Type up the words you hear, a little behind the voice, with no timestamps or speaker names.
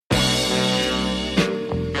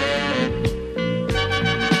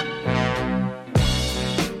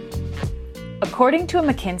According to a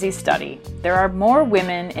McKinsey study, there are more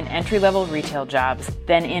women in entry-level retail jobs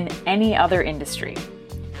than in any other industry.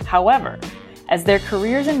 However, as their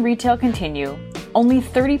careers in retail continue, only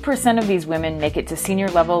 30% of these women make it to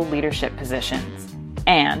senior-level leadership positions.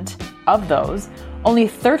 And, of those, only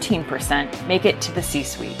 13% make it to the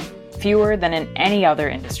C-suite, fewer than in any other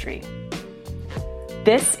industry.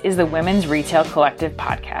 This is the Women's Retail Collective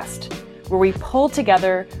podcast, where we pull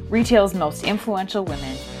together retail's most influential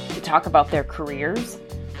women to talk about their careers,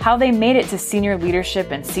 how they made it to senior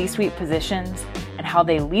leadership and C-suite positions, and how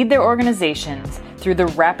they lead their organizations through the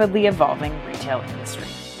rapidly evolving retail industry.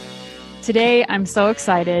 Today, I'm so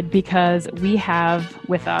excited because we have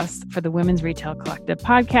with us for the Women's Retail Collective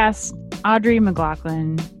podcast, Audrey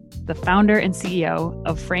McLaughlin, the founder and CEO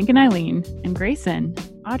of Frank and Eileen in Grayson.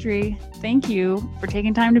 Audrey, thank you for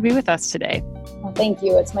taking time to be with us today. Well, thank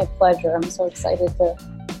you. It's my pleasure. I'm so excited to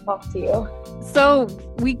talk to you. So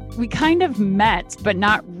we kind of met, but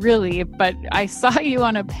not really. But I saw you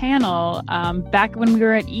on a panel back when we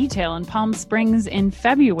were at eTail in Palm Springs in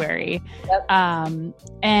February. Yep.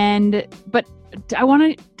 But I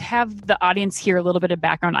want to have the audience hear a little bit of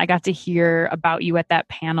background. I got to hear about you at that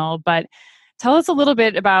panel, but tell us a little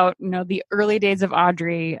bit about, the early days of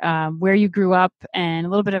Audrey, where you grew up, and a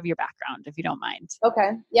little bit of your background, if you don't mind.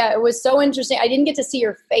 Okay. Yeah, it was so interesting. I didn't get to see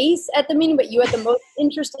your face at the meeting, but you had the most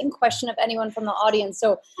interesting question of anyone from the audience.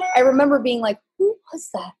 So I remember being like, who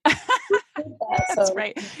was that? That's so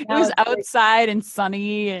right. It was outside and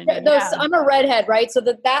sunny. And I'm a redhead, right? So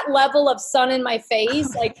that level of sun in my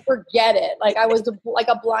face, forget it. Like I was like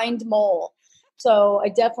a blind mole. So I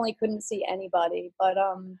definitely couldn't see anybody. But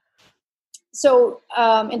So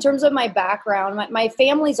in terms of my background, my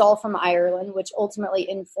family's all from Ireland, which ultimately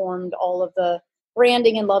informed all of the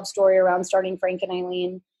branding and love story around starting Frank and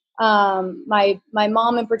Eileen. My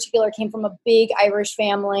mom in particular came from a big Irish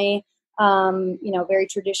family, very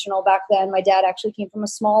traditional back then. My dad actually came from a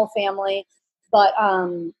small family, but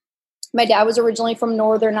my dad was originally from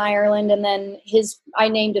Northern Ireland, and then I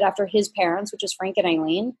named it after his parents, which is Frank and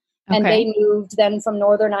Eileen. And they moved then from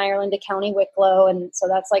Northern Ireland to County Wicklow. And so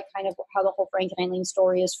that's kind of how the whole Frank and Eileen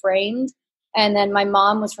story is framed. And then my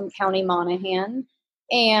mom was from County Monaghan.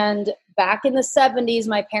 And back in the 70s,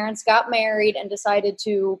 my parents got married and decided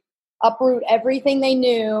to uproot everything they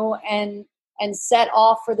knew and set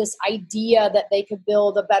off for this idea that they could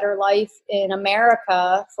build a better life in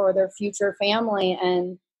America for their future family.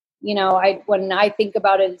 And when I think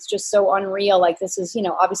about it, it's just so unreal. Like this is,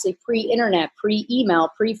 obviously pre-internet, pre-email,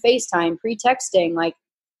 pre-FaceTime, pre-texting. Like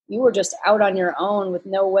you were just out on your own with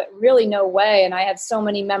really no way. And I have so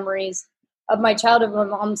many memories of my childhood. My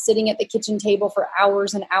mom sitting at the kitchen table for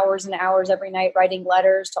hours and hours and hours every night, writing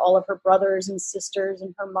letters to all of her brothers and sisters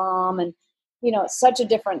and her mom. And, it's such a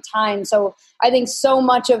different time. So I think so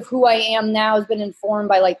much of who I am now has been informed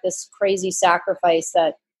by this crazy sacrifice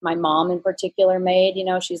that my mom in particular made.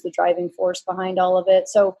 She's the driving force behind all of it.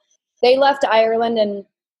 So they left Ireland and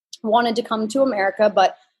wanted to come to America,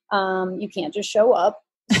 but you can't just show up.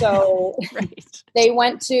 So right. They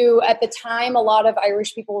went to, at the time, a lot of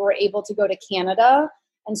Irish people were able to go to Canada.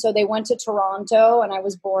 And so they went to Toronto, and I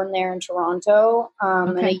was born there in Toronto.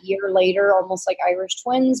 And a year later, almost like Irish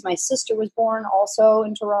twins, my sister was born also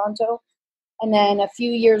in Toronto. And then a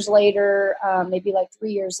few years later, maybe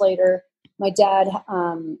 3 years later, my dad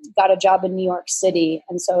got a job in New York City.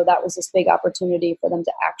 And so that was this big opportunity for them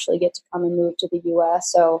to actually get to come and move to the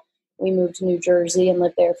U.S. So we moved to New Jersey and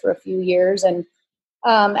lived there for a few years. And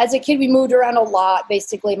as a kid, we moved around a lot,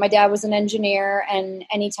 basically. My dad was an engineer, and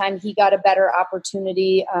anytime he got a better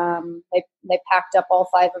opportunity, they packed up all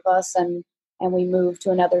five of us and we moved to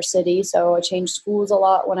another city. So I changed schools a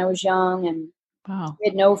lot when I was young, and we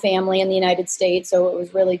had no family in the United States. So it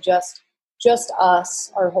was really just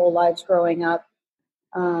us our whole lives growing up.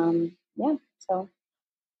 So.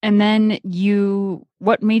 And then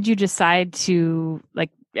what made you decide to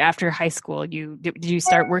after high school, did you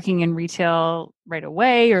start working in retail right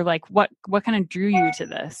away, or what kind of drew you to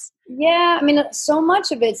this? Yeah. I mean, so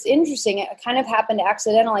much of it's interesting. It kind of happened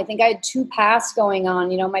accidental. I think I had two paths going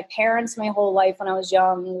on. My parents, my whole life when I was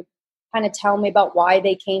young, would kind of tell me about why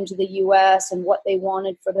they came to the U.S. and what they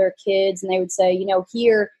wanted for their kids. And they would say,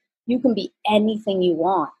 here, you can be anything you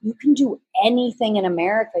want. You can do anything in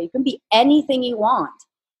America. You can be anything you want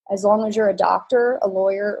as long as you're a doctor, a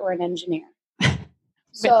lawyer, or an engineer.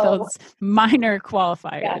 With those minor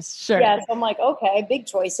qualifiers. Yeah, sure. Yeah, so I'm like, okay, big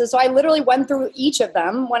choices. So I literally went through each of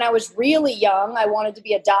them. When I was really young, I wanted to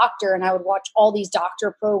be a doctor, and I would watch all these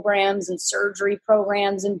doctor programs and surgery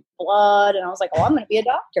programs and blood. And I was like, oh, I'm going to be a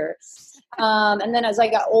doctor. And then as I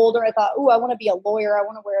got older, I thought, I want to be a lawyer. I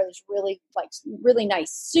want to wear this really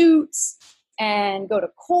nice suits. and go to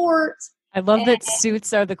court. I love that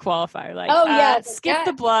suits are the qualifier. Like, oh yeah, skip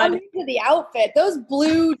the blood. I'm into the outfit. Those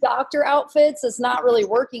blue doctor outfits is not really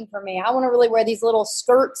working for me. I want to really wear these little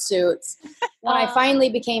skirt suits. When I finally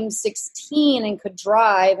became 16 and could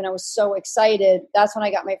drive, and I was so excited, that's when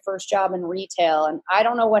I got my first job in retail. And I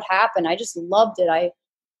don't know what happened. I just loved it.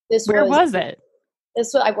 Where was it?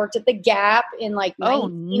 I worked at the Gap in like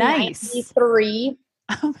 1993.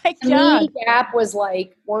 Oh my God. To me, Gap was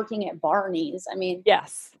like working at Barney's. I mean,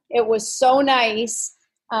 yes. It was so nice.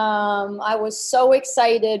 I was so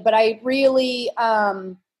excited, but I really,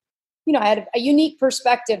 I had a unique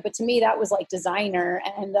perspective, but to me that was like designer.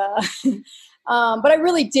 And, but I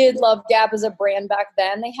really did love Gap as a brand back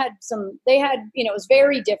then. They had, it was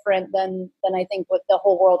very different than I think what the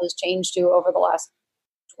whole world has changed to over the last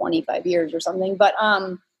 25 years or something. But,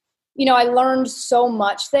 I learned so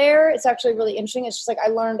much there. It's actually really interesting. It's just like I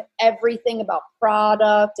learned everything about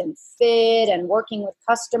product and fit and working with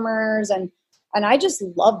customers, and I just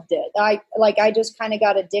loved it. I just kind of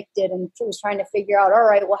got addicted and was trying to figure out, all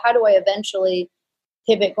right, well, how do I eventually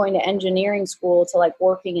pivot going to engineering school to like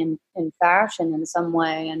working in fashion in some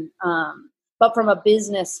way, and but from a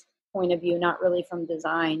business point of view, not really from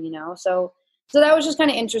design, So that was just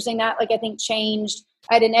kind of interesting. That I think changed.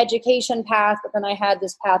 I had an education path, but then I had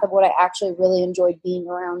this path of what I actually really enjoyed being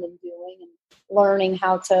around and doing, and learning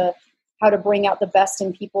how to bring out the best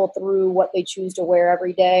in people through what they choose to wear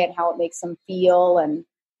every day and how it makes them feel. And,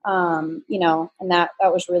 and that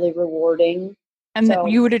was really rewarding. And so,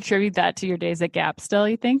 you would attribute that to your days at Gap still,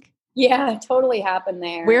 you think? Yeah, it totally happened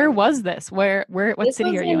there. Where was this? What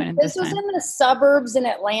city are you in? This was in the suburbs in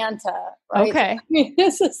Atlanta, right? Okay. So,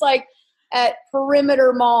 this is like at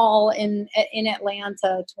Perimeter Mall in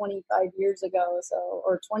Atlanta 25 years ago,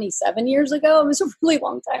 or 27 years ago. It was a really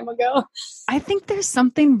long time ago. I think there's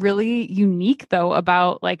something really unique though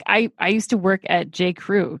about like I used to work at J.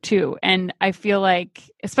 Crew too, and I feel like,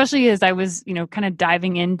 especially as I was kind of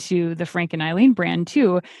diving into the Frank and Eileen brand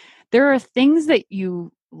too, there are things that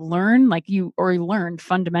you learned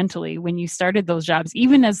fundamentally when you started those jobs.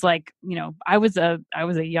 Even as I was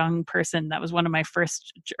a young person. That was one of my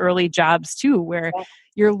first early jobs too, where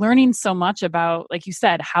you're learning so much about, like you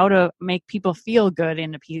said, how to make people feel good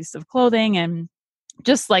in a piece of clothing, and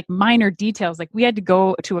just like minor details. Like we had to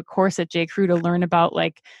go to a course at J. Crew to learn about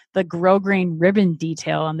like the grosgrain ribbon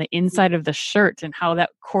detail on the inside of the shirt, and how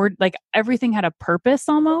that cord, like everything had a purpose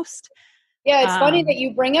almost. Yeah, it's funny that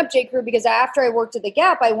you bring up J. Crew, because after I worked at the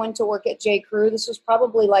Gap, I went to work at J. Crew. This was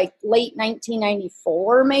probably like late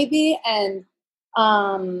 1994 maybe. And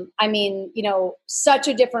such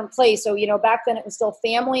a different place. So, back then it was still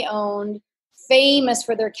family owned, famous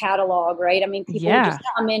for their catalog, right? I mean, people would just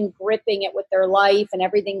come in gripping it with their life and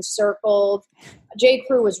everything circled. J.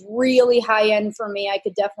 Crew was really high end for me. I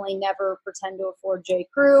could definitely never pretend to afford J.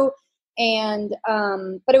 Crew. And,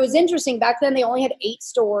 but it was interesting. Back then they only had 8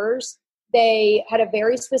 stores. They had a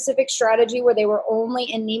very specific strategy where they were only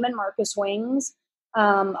in Neiman Marcus wings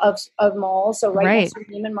of malls, so right next to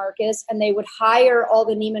Neiman Marcus, and they would hire all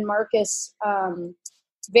the Neiman Marcus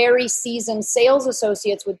very seasoned sales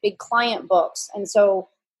associates with big client books. And so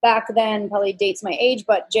back then, probably dates my age,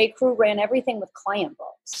 but J. Crew ran everything with client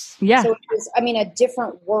books. Yeah. So it was, a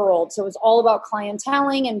different world. So it was all about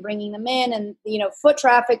clienteling and bringing them in, and foot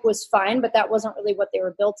traffic was fine, but that wasn't really what they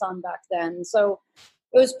were built on back then. So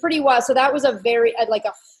it was pretty wild. So that was a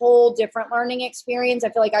whole different learning experience. I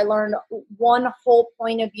feel like I learned one whole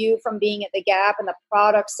point of view from being at the Gap, and the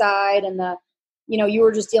product side, and you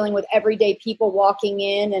were just dealing with everyday people walking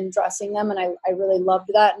in and dressing them. And I really loved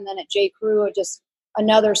that. And then at J. Crew, just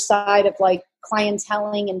another side of like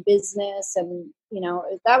clienteling and business. And,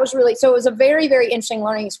 that was really, so it was a very, very interesting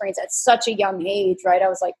learning experience at such a young age, right? I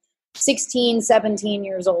was like 16, 17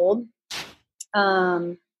 years old.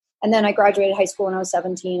 And then I graduated high school when I was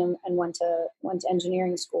 17 and went to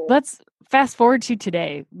engineering school. Let's fast forward to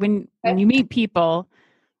today. When you meet people,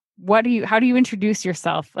 how do you introduce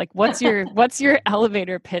yourself? Like what's your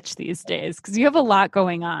elevator pitch these days? Because you have a lot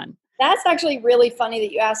going on. That's actually really funny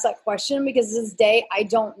that you asked that question, because this day I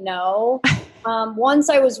don't know.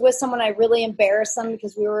 Once I was with someone, I really embarrassed them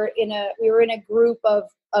because we were in a group of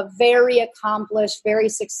very accomplished, very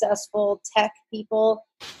successful tech people.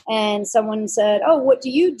 And someone said, "Oh, what do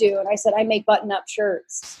you do?" And I said, "I make button-up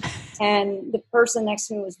shirts." And the person next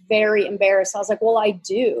to me was very embarrassed. I was like, "Well, I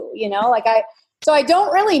do, so I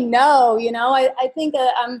don't really know, I think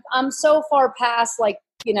that I'm so far past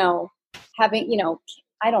having,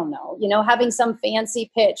 I don't know, having some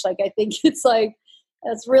fancy pitch. Like, I think it's like,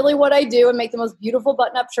 that's really what I do, and make the most beautiful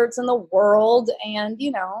button-up shirts in the world. And,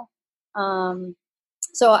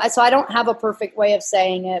 So I don't have a perfect way of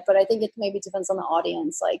saying it, but I think it maybe depends on the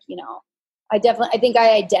audience. Like, I think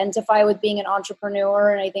I identify with being an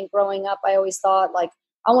entrepreneur. And I think growing up, I always thought like,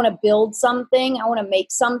 I want to build something. I want to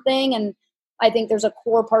make something. And I think there's a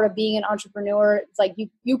core part of being an entrepreneur. It's like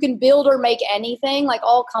you can build or make anything. Like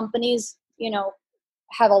all companies,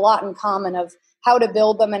 have a lot in common of how to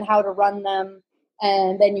build them and how to run them.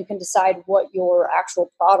 And then you can decide what your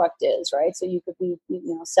actual product is, right? So you could be,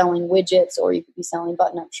 selling widgets, or you could be selling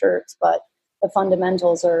button-up shirts, but the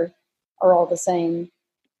fundamentals are all the same.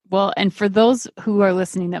 Well, and for those who are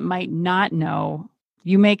listening that might not know,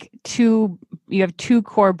 you have two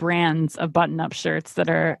core brands of button-up shirts that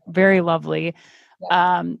are very lovely.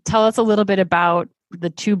 Yeah. Tell us a little bit about the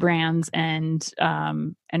two brands, and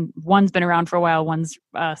one's been around for a while, one's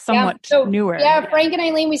somewhat newer. Yeah, Frank and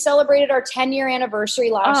Eileen, we celebrated our 10-year anniversary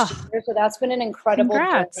last year, so that's been an incredible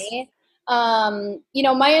journey. My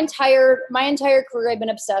entire career, I've been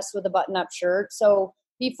obsessed with a button-up shirt. So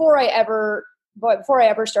before I ever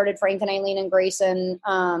started Frank and Eileen and Grayson,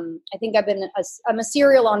 I think I'm a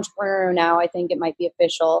serial entrepreneur now. I think it might be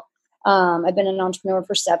official. I've been an entrepreneur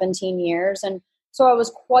for 17 years, and so I was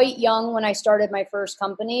quite young when I started my first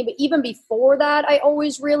company. But even before that, I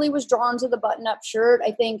always really was drawn to the button-up shirt.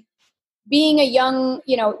 I think being a young,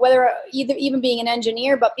 even being an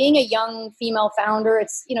engineer, but being a young female founder,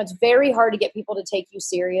 it's very hard to get people to take you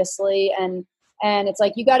seriously. And it's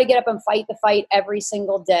like, you got to get up and fight the fight every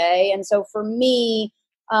single day. And so for me,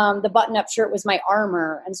 the button-up shirt was my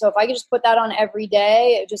armor. And so if I could just put that on every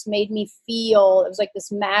day, it just made me feel, it was like this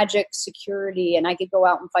magic security, and I could go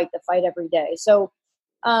out and fight the fight every day. So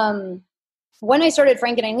when I started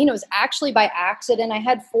Frank and Eileen, it was actually by accident. I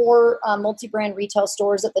had 4 multi-brand retail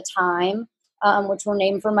stores at the time, which were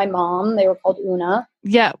named for my mom. They were called Una.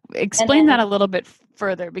 Yeah. Explain that a little bit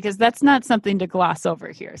further, because that's not something to gloss over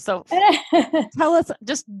here. So tell us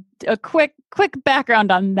just a quick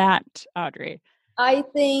background on that, Audrey. I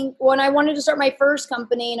think when I wanted to start my first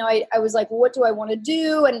company, I was like, what do I want to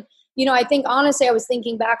do? And, I think honestly, I was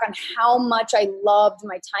thinking back on how much I loved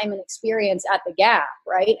my time and experience at the Gap,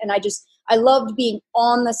 right? And I loved being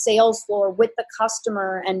on the sales floor with the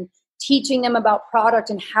customer and teaching them about product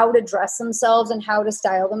and how to dress themselves and how to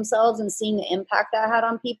style themselves, and seeing the impact that had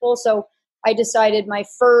on people. So I decided my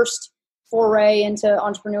first foray into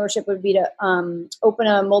entrepreneurship would be to open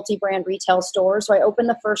a multi-brand retail store. So I opened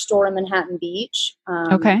the first store in Manhattan Beach,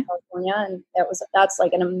 California, and that's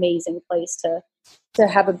like an amazing place to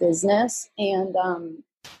have a business. And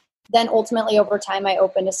then ultimately over time, I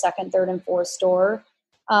opened a second, third, and fourth store.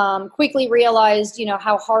 Quickly realized,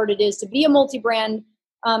 how hard it is to be a multi-brand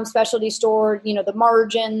specialty store. The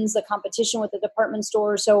margins, the competition with the department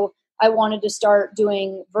stores. So I wanted to start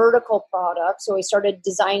doing vertical products. So I started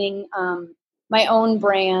designing my own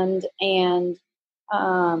brand and,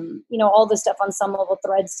 all this stuff on some level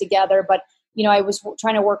threads together. But, I was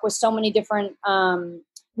trying to work with so many different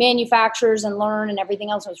manufacturers and learn and everything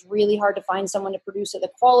else. It was really hard to find someone to produce at the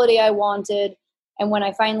quality I wanted. And when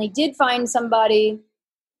I finally did find somebody,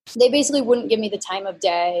 they basically wouldn't give me the time of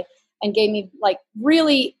day and gave me like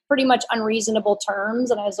really pretty much unreasonable terms.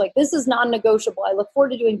 And I was like, this is non-negotiable. I look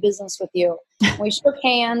forward to doing business with you. We shook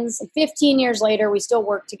hands. 15 years later, we still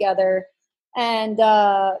work together. And,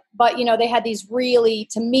 but they had these really,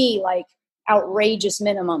 to me, like outrageous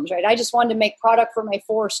minimums, right? I just wanted to make product for my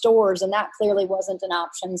 4 stores, and that clearly wasn't an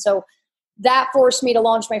option. So that forced me to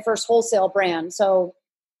launch my first wholesale brand. So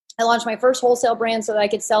I launched my first wholesale brand so that I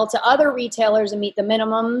could sell to other retailers and meet the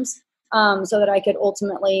minimums. So that I could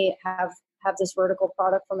ultimately have this vertical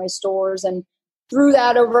product for my stores. And through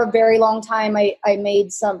that, over a very long time, I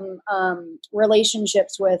made some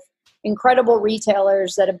relationships with incredible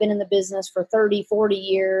retailers that have been in the business for 30, 40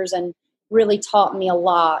 years and really taught me a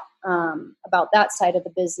lot about that side of the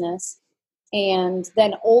business. And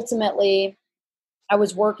then ultimately, I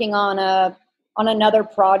was working on another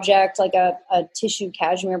project, like a tissue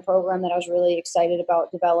cashmere program that I was really excited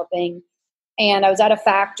about developing. And I was at a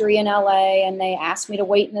factory in LA, and they asked me to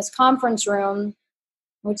wait in this conference room,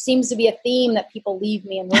 which seems to be a theme that people leave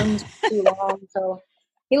me in rooms for too long. So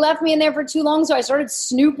he left me in there for too long. So I started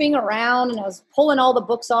snooping around, and I was pulling all the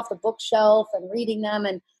books off the bookshelf and reading them.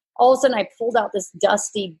 And all of a sudden I pulled out this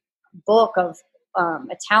dusty book of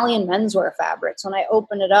Italian menswear fabrics. When I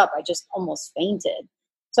opened it up, I just almost fainted.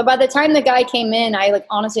 So by the time the guy came in, I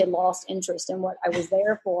honestly had lost interest in what I was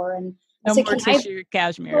there for. And no more tissue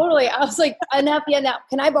cashmere. Totally. I was like, enough. Yeah, now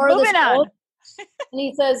can I borrow this book? And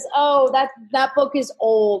he says, oh, that book is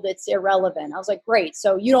old. It's irrelevant. I was like, great.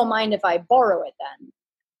 So you don't mind if I borrow it then?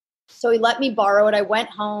 So he let me borrow it. I went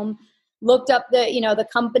home. looked up the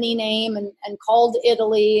company name and called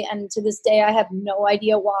Italy. And to this day, I have no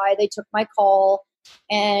idea why they took my call.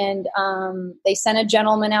 And they sent a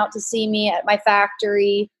gentleman out to see me at my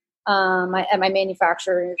factory, at my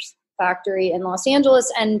manufacturer's factory in Los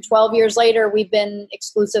Angeles. And 12 years later, we've been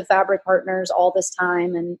exclusive fabric partners all this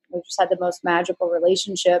time. And we've just had the most magical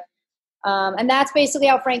relationship. And that's basically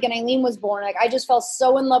how Frank and Eileen was born. Like, I just fell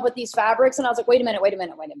so in love with these fabrics, and I was like, wait a minute.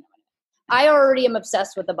 I already am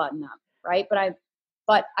obsessed with the button up, right?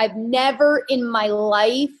 But I've never in my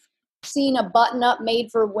life seen a button up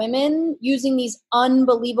made for women using these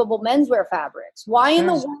unbelievable menswear fabrics. Why in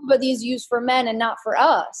the world are these used for men and not for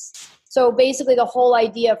us? So basically the whole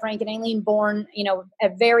idea of Frank and Eileen, born,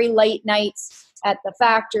 at very late nights at the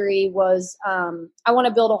factory, was I want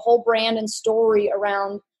to build a whole brand and story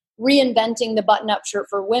around reinventing the button-up shirt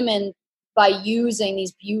for women by using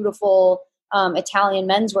these beautiful Italian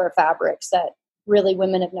menswear fabrics that really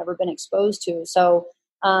women have never been exposed to. So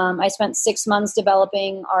I spent 6 months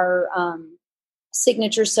developing our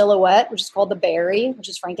signature silhouette, which is called the Berry, which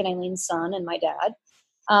is Frank and Eileen's son and my dad.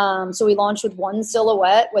 So we launched with one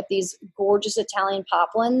silhouette with these gorgeous Italian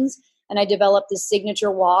poplins, and I developed this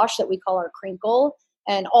signature wash that we call our Crinkle.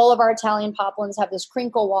 And all of our Italian poplins have this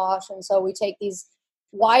crinkle wash, and so we take these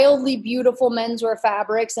wildly beautiful menswear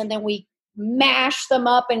fabrics and then we mash them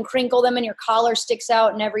up and crinkle them, and your collar sticks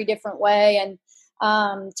out in every different way. And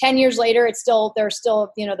 10 years later, there's still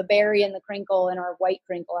the Berry and the Crinkle, and our white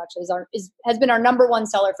Crinkle actually has been our number one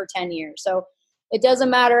seller for 10 years. So it doesn't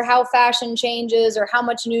matter how fashion changes or how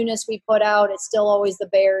much newness we put out, it's still always the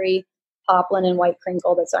Berry, poplin, and white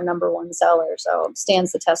Crinkle that's our number one seller. So it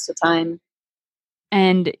stands the test of time.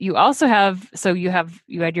 And you also have, you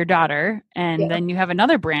had your daughter, and then you have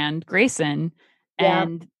another brand, Grayson.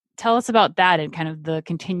 And tell us about that and kind of the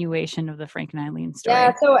continuation of the Frank and Eileen story.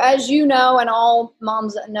 Yeah. So as you know, and all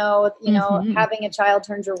moms know, having a child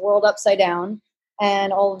turns your world upside down,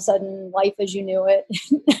 and all of a sudden life as you knew it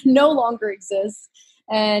no longer exists.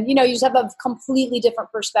 And, you just have a completely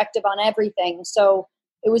different perspective on everything. So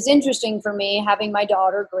it was interesting for me having my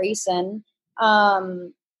daughter, Grayson.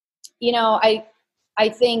 I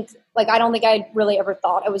think, I don't think I really ever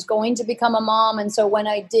thought I was going to become a mom. And so when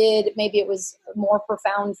I did, maybe it was more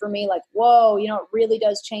profound for me, like, whoa, it really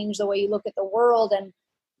does change the way you look at the world. And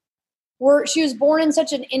she was born in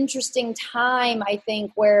such an interesting time, I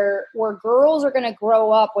think, where girls are going to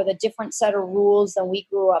grow up with a different set of rules than we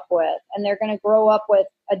grew up with. And they're going to grow up with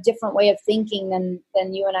a different way of thinking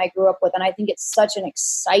than you and I grew up with. And I think it's such an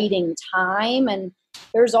exciting time. And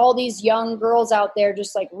there's all these young girls out there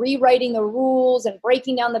just rewriting the rules and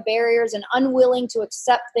breaking down the barriers and unwilling to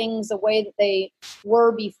accept things the way that they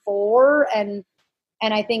were before. And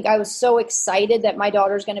I think I was so excited that my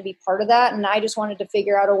daughter's going to be part of that. And I just wanted to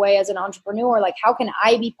figure out a way as an entrepreneur, how can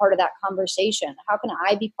I be part of that conversation? How can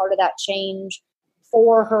I be part of that change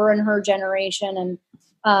for her and her generation?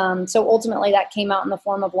 And so ultimately that came out in the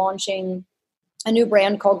form of launching a new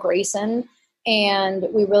brand called Grayson. And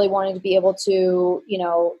we really wanted to be able to,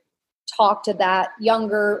 talk to that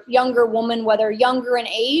younger woman, whether younger in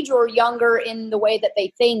age or younger in the way that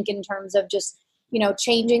they think, in terms of just,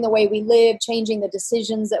 changing the way we live, changing the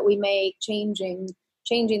decisions that we make, changing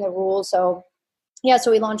the rules. So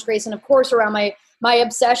we launched Grayson, of course, around my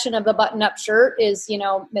obsession of the button-up shirt is,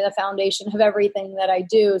 the foundation of everything that I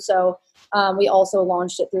do. So we also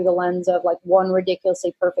launched it through the lens of one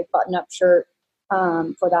ridiculously perfect button-up shirt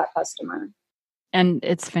for that customer. And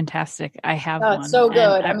it's fantastic. I have one. It's so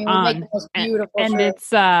good. We make the most beautiful shirt.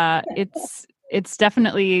 And it's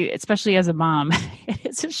definitely, especially as a mom,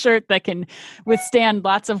 it's a shirt that can withstand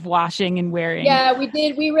lots of washing and wearing. Yeah, we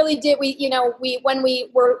did. We really did. When we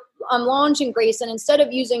were launching Grayson, instead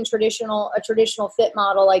of using a traditional fit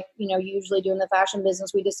model like, you usually do in the fashion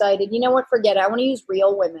business, we decided, forget it. I want to use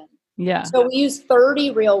real women. Yeah. So we used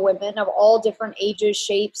 30 real women of all different ages,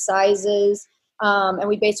 shapes, sizes. And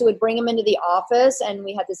we basically would bring them into the office, and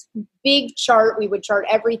we had this big chart. We would chart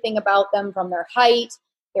everything about them, from their height,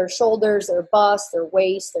 their shoulders, their bust, their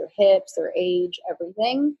waist, their hips, their age,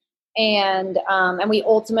 everything. And we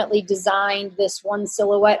ultimately designed this one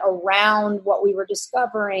silhouette around what we were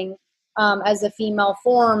discovering as a female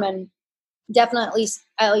form. And definitely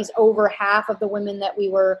at least over half of the women that we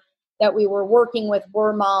were working with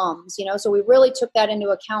were moms, so we really took that into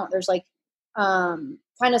account. There's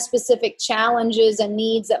kind of specific challenges and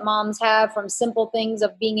needs that moms have, from simple things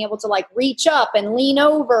of being able to reach up and lean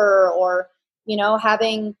over, or,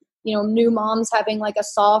 having, new moms having a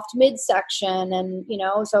soft midsection. And,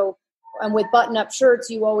 and with button up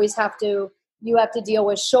shirts, you always have to deal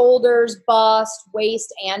with shoulders, bust,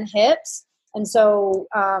 waist, and hips. And so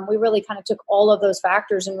we really kind of took all of those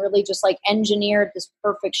factors and really just like engineered this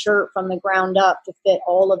perfect shirt from the ground up to fit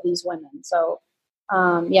all of these women. So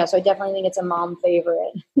so I definitely think it's a mom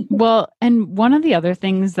favorite. Well, and one of the other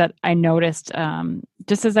things that I noticed,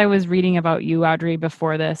 just as I was reading about you, Audrey,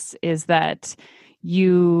 before this, is that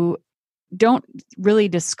you don't really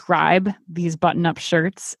describe these button-up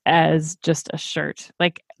shirts as just a shirt.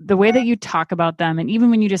 Like the way that you talk about them, and even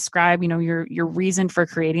when you describe, your reason for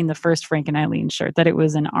creating the first Frank and Eileen shirt, that it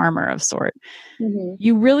was an armor of sort. Mm-hmm.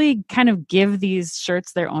 You really kind of give these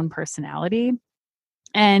shirts their own personality.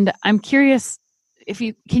 And I'm curious,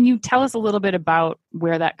 can you tell us a little bit about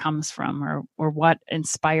where that comes from, or what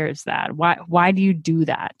inspires that? Why do you do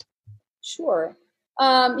that? Sure.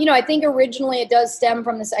 I think originally it does stem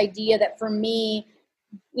from this idea that for me,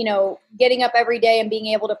 getting up every day and being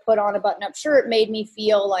able to put on a button-up shirt made me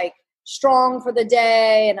feel like strong for the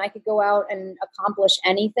day, and I could go out and accomplish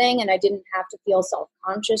anything, and I didn't have to feel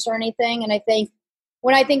self-conscious or anything. And I think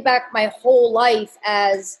when I think back my whole life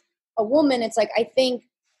as a woman, it's like I think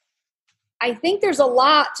there's a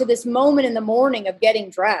lot to this moment in the morning of getting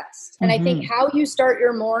dressed. And I think how you start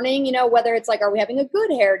your morning, whether it's like, are we having a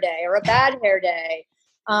good hair day or a bad hair day?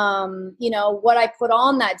 What I put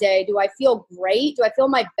on that day, do I feel great? Do I feel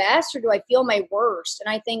my best, or do I feel my worst?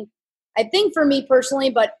 And I think for me personally,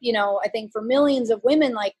 but I think for millions of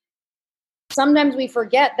women, like sometimes we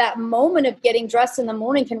forget that moment of getting dressed in the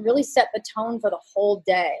morning can really set the tone for the whole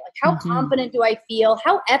day. Like how confident do I feel?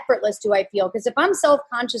 How effortless do I feel? Because if I'm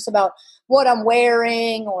self-conscious about what I'm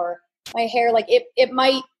wearing or my hair, like it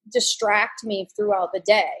might distract me throughout the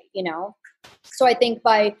day, So I think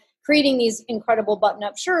by creating these incredible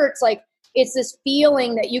button-up shirts, like it's this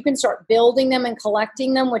feeling that you can start building them and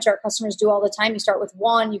collecting them, which our customers do all the time. You start with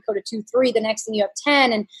 1, you go to 2, 3, the next thing you have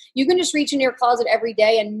 10, and you can just reach into your closet every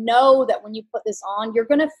day and know that when you put this on, you're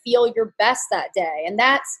going to feel your best that day. And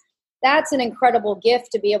that's an incredible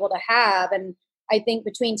gift to be able to have. And I think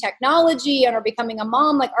between technology and our becoming a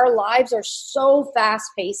mom, like our lives are so fast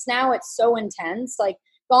paced now. It's so intense. Like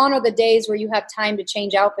gone are the days where you have time to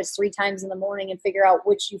change outfits 3 times in the morning and figure out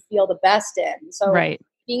which you feel the best in. So right.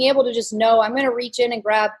 Being able to just know I'm going to reach in and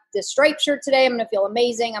grab this striped shirt today. I'm going to feel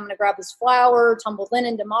amazing. I'm going to grab this flower, tumbled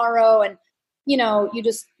linen tomorrow. And,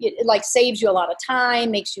 it like saves you a lot of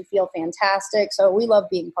time, makes you feel fantastic. So we love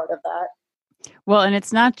being part of that. Well, and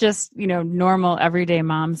it's not just, normal everyday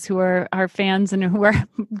moms who are our fans and who are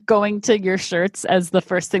going to your shirts as the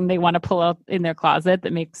first thing they want to pull up in their closet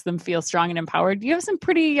that makes them feel strong and empowered. You have some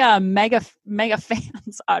pretty mega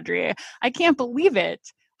fans, Audrey. I can't believe it.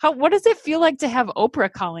 What does it feel like to have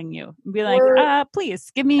Oprah calling you and be like,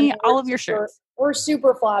 please give me all of your shirts? We're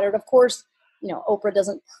super flattered. Of course, Oprah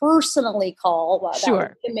doesn't personally call. Wow, sure. That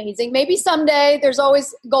would be amazing. Maybe someday. There's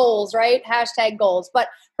always goals, right? # goals. But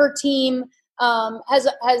her team has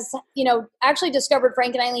actually discovered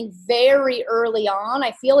Frank and Eileen very early on.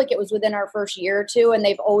 I feel like it was within our first year or two, and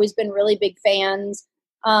they've always been really big fans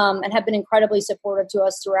and have been incredibly supportive to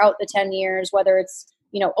us throughout the 10 years, whether it's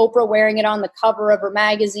Oprah wearing it on the cover of her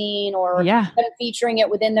magazine or featuring it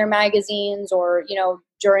within their magazines or,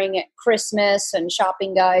 during Christmas and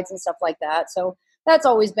shopping guides and stuff like that. So that's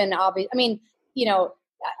always been obvious. I mean,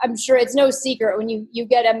 I'm sure it's no secret when you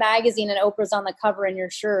get a magazine and Oprah's on the cover in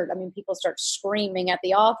your shirt. I mean, people start screaming at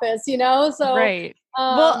the office, So right.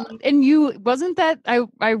 Well, and wasn't that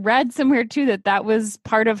I read somewhere too that was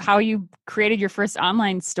part of how you created your first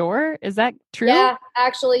online store? Is that true? Yeah,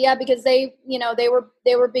 actually, yeah, because they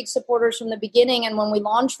were big supporters from the beginning, and when we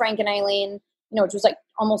launched Frank and Eileen, which was like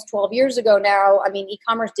almost 12 years ago now. I mean,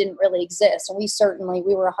 e-commerce didn't really exist, and we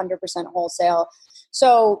were 100% wholesale.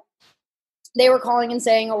 So they were calling and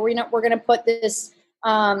saying, "Oh, we're going to put this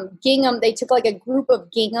gingham." They took like a group of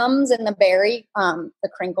ginghams and the berry, the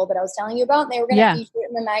crinkle that I was telling you about, and they were going to feature it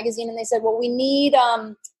in the magazine. And they said, "Well, we need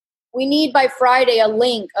by Friday a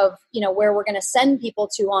link of where we're going to send people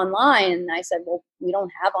to online." And I said, "Well, we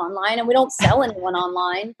don't have online, and we don't sell anyone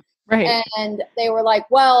online." Right. And they were like,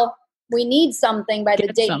 "Well, we need something by the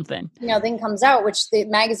date thing comes out," which the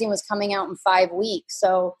magazine was coming out in 5 weeks.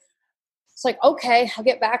 So it's like, okay, I'll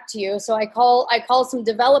get back to you. So I call some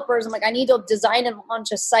developers. I'm like, I need to design and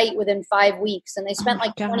launch a site within 5 weeks. And they spent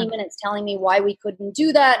 20 minutes telling me why we couldn't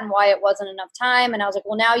do that and why it wasn't enough time. And I was like,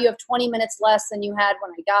 well, now you have 20 minutes less than you had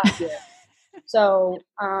when I got here. So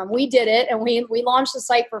we did it, and we launched the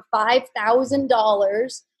site for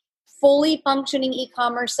 $5,000, fully functioning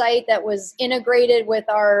e-commerce site that was integrated with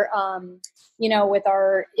our with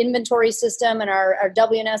our inventory system and our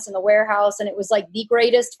WNS in the warehouse. And it was like the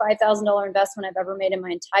greatest $5,000 investment I've ever made in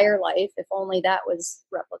my entire life. If only that was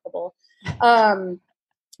replicable.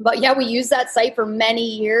 But yeah, we used that site for many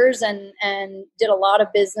years and did a lot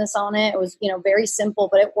of business on it. It was, very simple,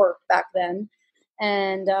 but it worked back then.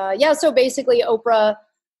 And yeah, so basically Oprah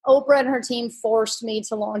and her team forced me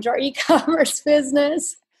to launch our e-commerce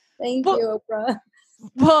business. Thank you, Oprah.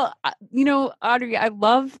 Well, Audrey, I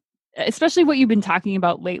love especially what you've been talking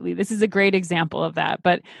about lately. This is a great example of that.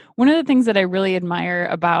 But one of the things that I really admire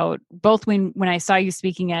about both when I saw you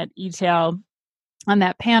speaking at e-tail on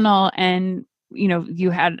that panel, and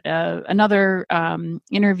you had another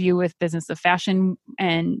interview with Business of Fashion,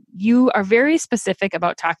 and you are very specific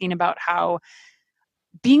about talking about how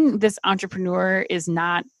being this entrepreneur is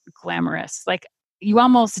not glamorous. Like, you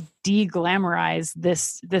almost de-glamorize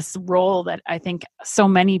this role that I think so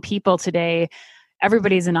many people today,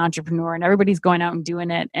 everybody's an entrepreneur and everybody's going out and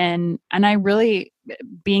doing it. And I really,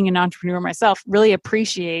 being an entrepreneur myself, really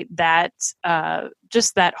appreciate that,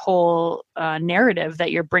 just that whole narrative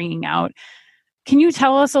that you're bringing out. Can you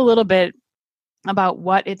tell us a little bit about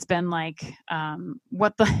what it's been like,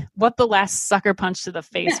 what the last sucker punch to the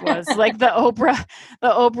face was? Like the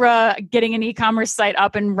Oprah getting an e-commerce site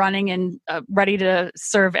up and running and ready to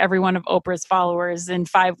serve every one of Oprah's followers in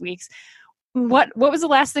 5 weeks. What was the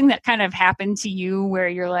last thing that kind of happened to you where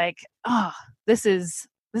you're like, oh, this is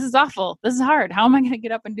awful. This is hard. How am I going to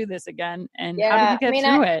get up and do this again? And how did you get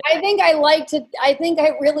through it? I think I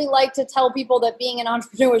really like to tell people that being an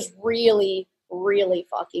entrepreneur is really, really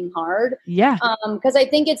fucking hard. Yeah. Because I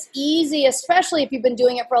think it's easy, especially if you've been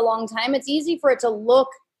doing it for a long time, it's easy for it to look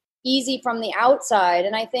easy from the outside.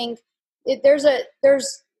 And I think there's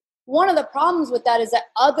one of the problems with that is that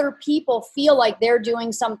other people feel like they're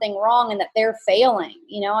doing something wrong and that they're failing.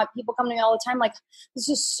 People come to me all the time like, this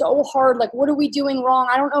is so hard. Like, what are we doing wrong?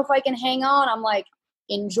 I don't know if I can hang on. I'm like,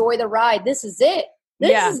 enjoy the ride. This is it.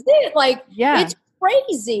 This is it. Like, it's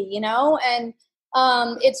crazy, and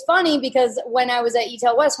it's funny because when I was at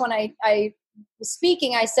e-tail West, when I was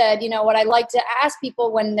speaking, I said, what I like to ask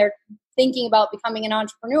people when they're thinking about becoming an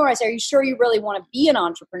entrepreneur, I say, are you sure you really want to be an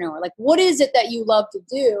entrepreneur? Like, what is it that you love to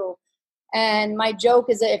do? And my joke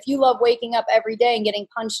is that if you love waking up every day and getting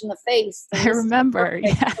punched in the face, I remember,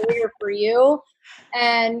 career for you.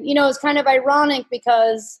 And, it's kind of ironic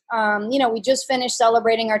because, we just finished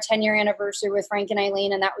celebrating our 10-year anniversary with Frank and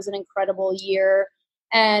Eileen, and that was an incredible year.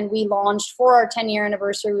 And we launched for our 10-year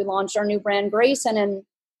anniversary, we launched our new brand, Grayson. And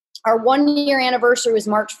our 1-year anniversary was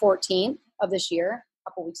March 14th of this year, a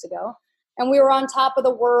couple weeks ago. And we were on top of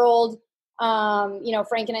the world.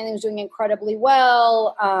 Frank and Eileen was doing incredibly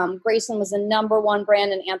well. Grayson was the #1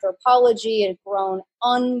 brand in Anthropologie. It had grown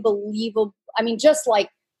unbelievable. I mean, just like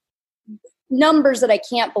numbers that I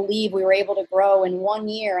can't believe we were able to grow in 1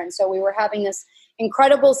 year. And so we were having this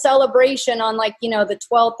incredible celebration on the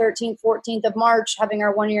 12th, 13th, 14th of March, having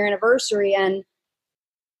our 1-year anniversary. And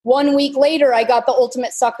 1 week later, I got the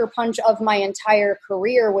ultimate sucker punch of my entire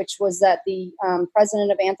career, which was that the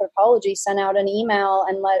president of Anthropologie sent out an email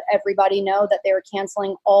and let everybody know that they were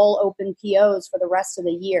canceling all open POs for the rest of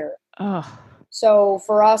the year. Oh. So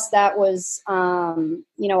for us, that was,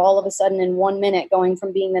 all of a sudden in 1 minute, going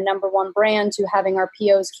from being the #1 brand to having our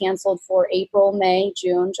POs canceled for April, May,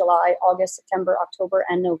 June, July, August, September, October,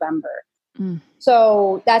 and November. Mm.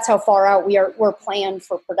 So that's how far out we're planned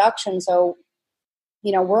for production. So,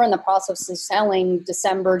 we're in the process of selling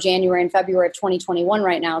December, January, and February of 2021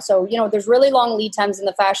 right now. So, there's really long lead times in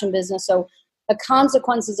the fashion business. So the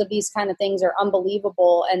consequences of these kind of things are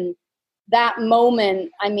unbelievable. And that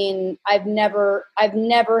moment, I mean, I've never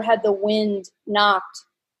had the wind knocked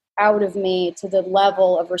out of me to the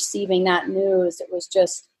level of receiving that news. It was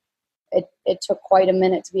just, it took quite a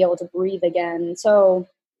minute to be able to breathe again. So,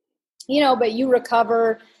 but you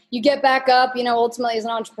recover, you get back up, ultimately as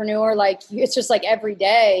an entrepreneur, like it's just like every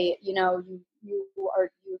day, you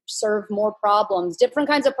serve more problems, different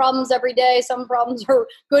kinds of problems every day. Some problems are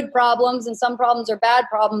good problems and some problems are bad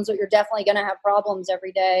problems, but you're definitely going to have problems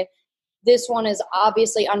every day. This one is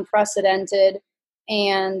obviously unprecedented,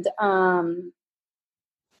 and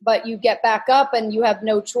but you get back up and you have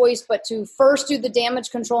no choice but to first do the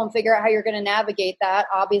damage control and figure out how you're going to navigate that.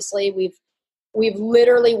 Obviously, we've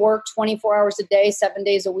literally worked 24 hours a day, 7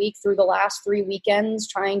 days a week through the last 3 weekends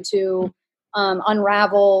trying to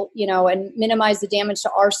unravel, and minimize the damage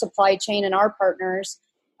to our supply chain and our partners.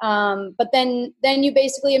 But then you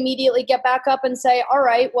basically immediately get back up and say, all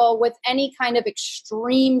right, well, with any kind of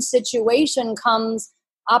extreme situation comes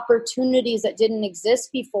opportunities that didn't exist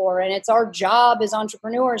before. And it's our job as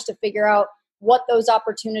entrepreneurs to figure out what those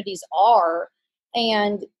opportunities are.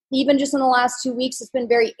 And even just in the last 2 weeks, it's been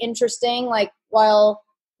very interesting. Like, while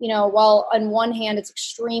on one hand, it's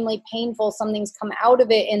extremely painful, something's come out of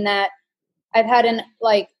it in that I've had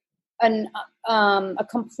a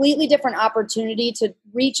completely different opportunity to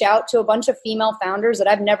reach out to a bunch of female founders that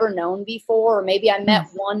I've never known before, or maybe I met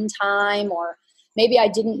one time, or maybe I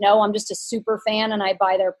didn't know. I'm just a super fan and I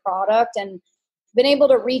buy their product, and been able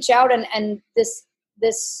to reach out and this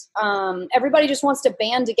everybody just wants to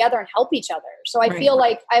band together and help each other. So I feel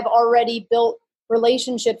like I've already built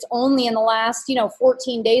relationships only in the last,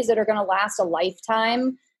 14 days that are going to last a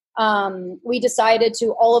lifetime. We decided to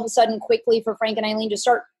all of a sudden quickly for Frank and Eileen to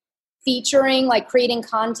start featuring, like creating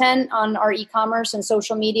content on our e-commerce and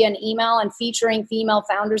social media and email, and featuring female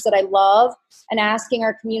founders that I love, and asking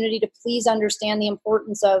our community to please understand the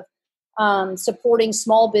importance of supporting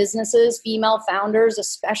small businesses, female founders,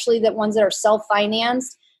 especially the ones that are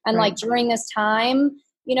self-financed. And like during this time,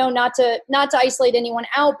 not to isolate anyone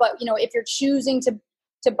out, but if you're choosing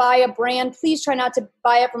to buy a brand, please try not to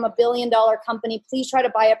buy it from $1 billion company. Please try to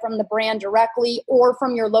buy it from the brand directly or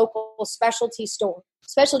from your local specialty store.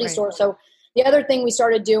 So the other thing we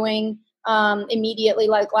started doing immediately,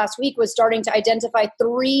 like last week, was starting to identify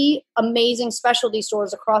 3 amazing specialty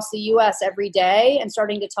stores across the U.S. every day, and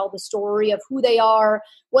starting to tell the story of who they are,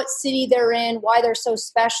 what city they're in, why they're so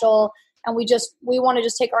special. And we want to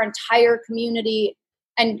just take our entire community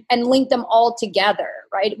and link them all together,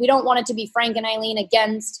 right? We don't want it to be Frank and Eileen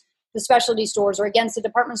against the specialty stores or against the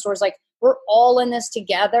department stores. Like, we're all in this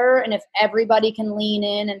together. And if everybody can lean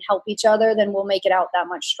in and help each other, then we'll make it out that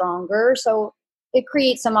much stronger. So it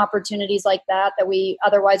creates some opportunities like that we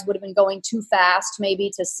otherwise would have been going too fast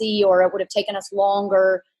maybe to see, or it would have taken us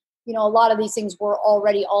longer. A lot of these things were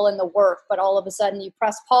already all in the work, but all of a sudden you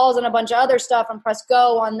press pause on a bunch of other stuff and press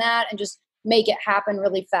go on that and just make it happen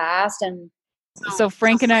really fast. And so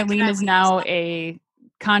Frank and Eileen is now a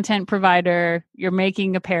content provider. You're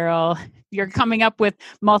making apparel. You're coming up with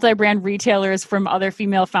multi-brand retailers from other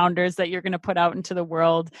female founders that you're going to put out into the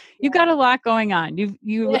world. You've got a lot going on.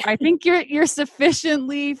 I think you're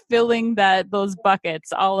sufficiently filling those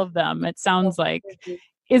buckets, all of them. It sounds like.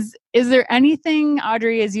 Is there anything,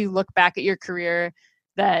 Audrey, as you look back at your career,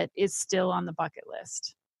 that is still on the bucket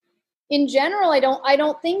list? In general, I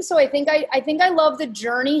don't think so. I think I love the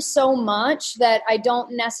journey so much that I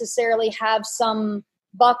don't necessarily have some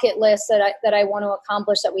bucket list that I want to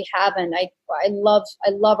accomplish that we haven't. I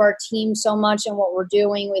love our team so much and what we're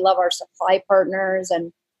doing. We love our supply partners,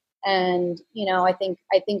 and I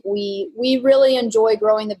think we really enjoy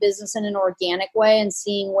growing the business in an organic way and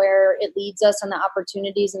seeing where it leads us and the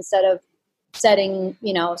opportunities, instead of setting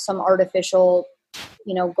some artificial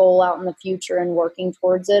goal out in the future and working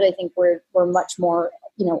towards it. I think we're much more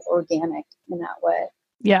organic in that way.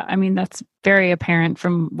 Yeah, I mean, that's very apparent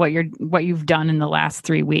from what you've done in the last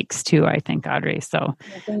 3 weeks too, I think, Audrey. So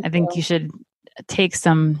I think you should take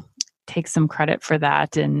some credit for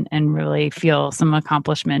that and really feel some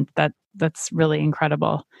accomplishment. That's really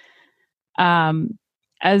incredible.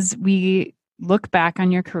 As we look back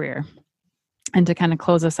on your career, and to kind of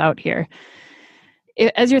close us out here,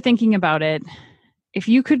 as you're thinking about it, if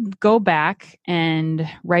you could go back and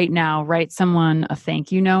right now write someone a thank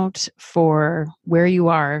you note for where you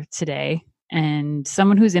are today and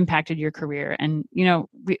someone who's impacted your career, and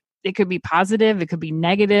it could be positive, it could be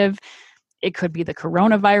negative, it could be the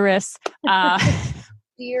coronavirus.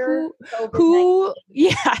 Dear COVID-19.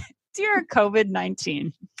 Dear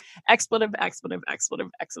COVID-19. Expletive.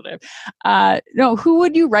 Who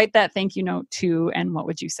would you write that thank you note to, and what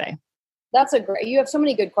would you say? You have so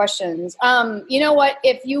many good questions. You know what?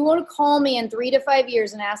 If you want to call me in 3 to 5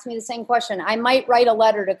 years and ask me the same question, I might write a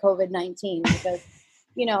letter to COVID-19 because,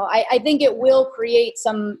 I think it will create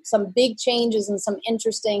some big changes and some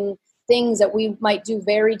interesting things that we might do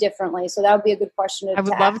very differently. So that would be a good question. I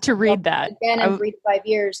would love to read that. Again, in 3 to 5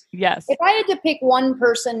 years. Yes. If I had to pick one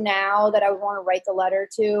person now that I would want to write the letter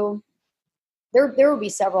to, there would be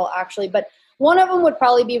several actually, but one of them would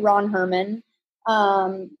probably be Ron Herman.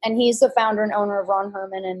 And he's the founder and owner of Ron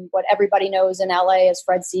Herman, and what everybody knows in LA as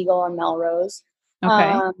Fred Siegel on Melrose.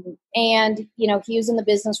 Okay. And he was in the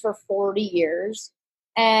business for 40 years,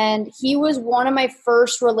 and he was one of my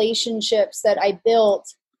first relationships that I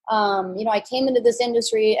built. I came into this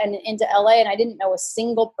industry and into LA, and I didn't know a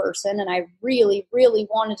single person, and I really, really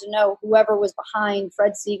wanted to know whoever was behind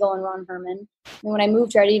Fred Siegel and Ron Herman. And when I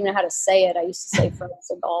moved here, I didn't even know how to say it. I used to say Fred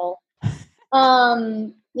Siegel.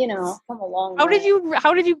 Come a long way.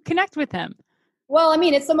 How did you connect with him? Well, I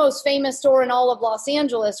mean, it's the most famous store in all of Los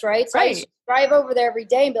Angeles, right? So I used to drive over there every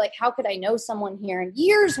day and be like, how could I know someone here? And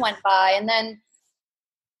years went by, and then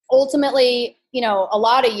ultimately, a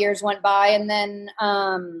lot of years went by, and then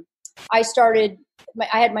I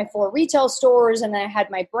had my 4 retail stores, and then I had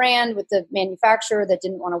my brand with the manufacturer that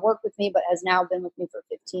didn't want to work with me, but has now been with me for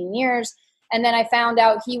 15 years. And then I found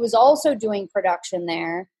out he was also doing production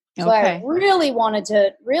there. So I really wanted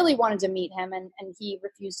to meet him, and he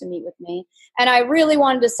refused to meet with me. And I really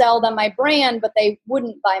wanted to sell them my brand, but they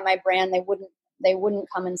wouldn't buy my brand. They wouldn't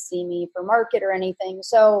come and see me for market or anything.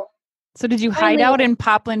 So did you hide out in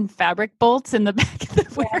poplin fabric bolts in the back of the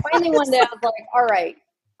warehouse? Finally one day I was like,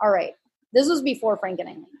 all right. This was before Frank and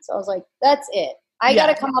Eileen. So I was like, that's it. I got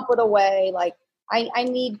to come up with a way. Like I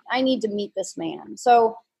need to meet this man.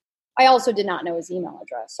 So I also did not know his email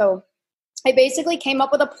address. So I basically came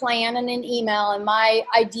up with a plan and an email, and my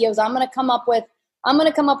idea was I'm going to come up with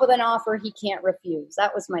an offer he can't refuse.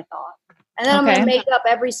 That was my thought. And then I'm going to make up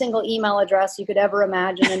every single email address you could ever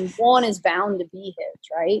imagine, and one is bound to be his,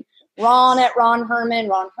 right? Ron at Ron Herman,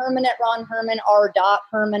 Ron Herman at Ron Herman, R.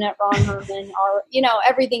 Herman at Ron Herman, R.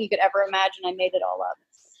 Everything you could ever imagine. I made it all up.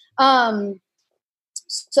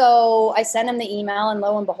 So I sent him the email, and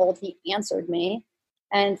lo and behold, he answered me.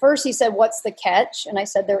 And first he said, what's the catch? And I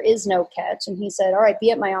said, there is no catch. And he said, all right,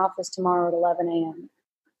 be at my office tomorrow at 11 a.m.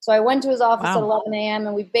 So I went to his office at 11 a.m.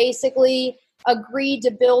 and we basically agreed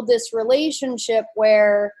to build this relationship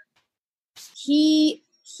where he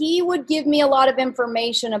would give me a lot of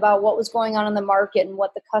information about what was going on in the market and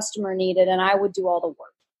what the customer needed, and I would do all the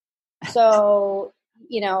work. So,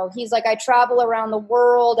 he's like, I travel around the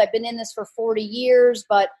world. I've been in this for 40 years,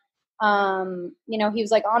 but he was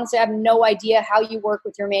like, honestly, I have no idea how you work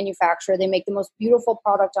with your manufacturer. They make the most beautiful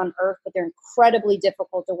product on earth, but they're incredibly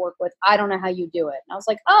difficult to work with. I don't know how you do it. And I was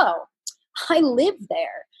like, oh, I live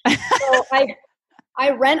there. So I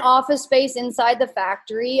rent office space inside the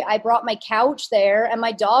factory. I brought my couch there, and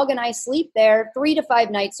my dog and I sleep there 3 to 5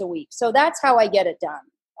 nights a week. So that's how I get it done.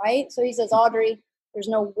 Right. So he says, Audrey, there's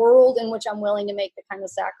no world in which I'm willing to make the kind of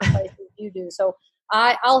sacrifices you do. So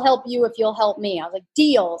I'll help you if you'll help me. I was like,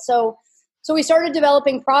 deal. So we started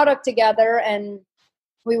developing product together, and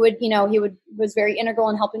we would, was very integral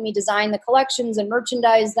in helping me design the collections and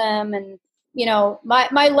merchandise them. And,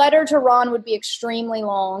 my letter to Ron would be extremely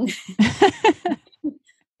long,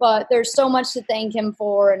 but there's so much to thank him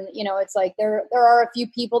for. And, it's like, there are a few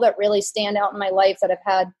people that really stand out in my life that have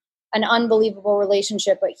had an unbelievable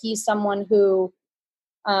relationship, but he's someone who,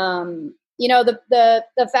 the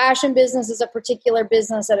fashion business is a particular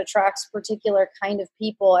business that attracts particular kind of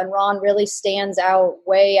people. And Ron really stands out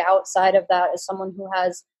way outside of that as someone who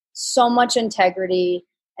has so much integrity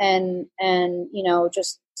and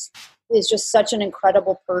just is just such an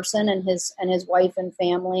incredible person, and his wife and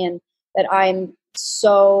family. And that I'm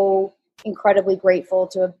so incredibly grateful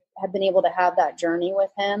to have been able to have that journey with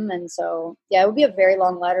him. And so, yeah, it would be a very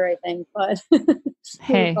long letter, I think, but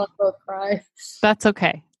hey, we'll both cry. That's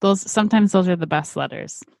okay. Sometimes those are the best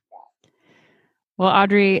letters. Well,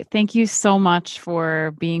 Audrey, thank you so much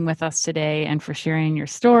for being with us today and for sharing your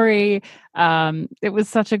story. It was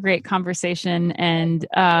such a great conversation, and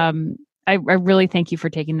I really thank you for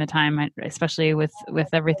taking the time, especially with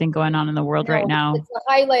everything going on in the world right now. It's a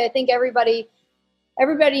highlight. I think everybody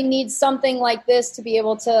needs something like this to be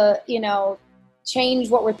able to, change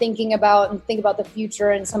what we're thinking about and think about the future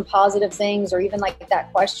and some positive things, or even like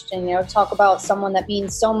that question, talk about someone that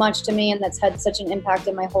means so much to me and that's had such an impact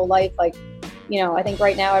in my whole life. Like, I think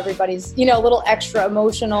right now everybody's, a little extra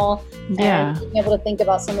emotional, and being able to think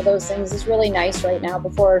about some of those things is really nice right now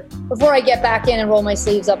before I get back in and roll my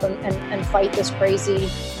sleeves up and fight this crazy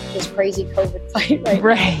COVID fight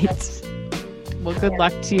right now. Well, good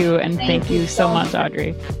luck to you, and thank you so much,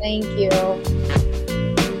 Audrey. Thank you.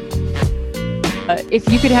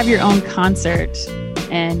 If you could have your own concert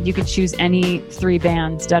and you could choose any 3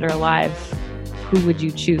 bands, dead or alive, who would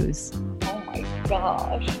you choose? Oh my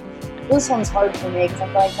gosh. This one's hard for me because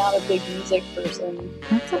I'm like not a big music person.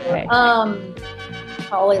 That's okay.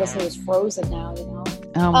 All I listen to is Frozen now,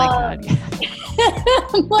 Oh my God.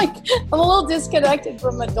 I'm a little disconnected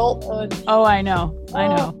from adulthood. Oh, I know.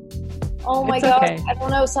 Oh my God. Okay. I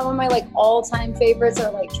don't know. Some of my all-time favorites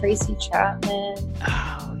are Tracy Chapman.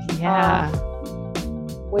 Oh yeah.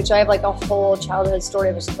 Which I have a whole childhood story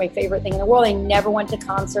of. It's my favorite thing in the world. I never went to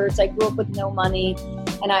concerts. I grew up with no money,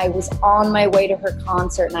 and I was on my way to her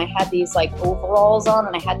concert, and I had these overalls on,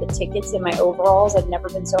 and I had the tickets in my overalls. I'd never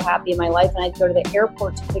been so happy in my life. And I'd go to the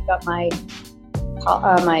airport to pick up my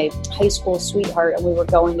high school sweetheart, and we were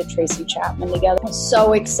going to Tracy Chapman together. I was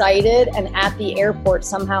so excited, and at the airport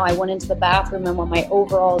somehow I went into the bathroom, and when my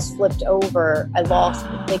overalls flipped over, I lost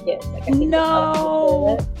the ticket.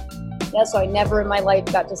 No. Yeah, so I never in my life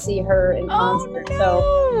got to see her in concert. No.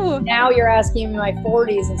 So now you're asking me my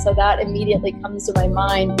 40s, and so that immediately comes to my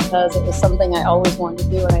mind because it was something I always wanted to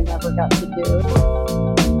do and I never got to do.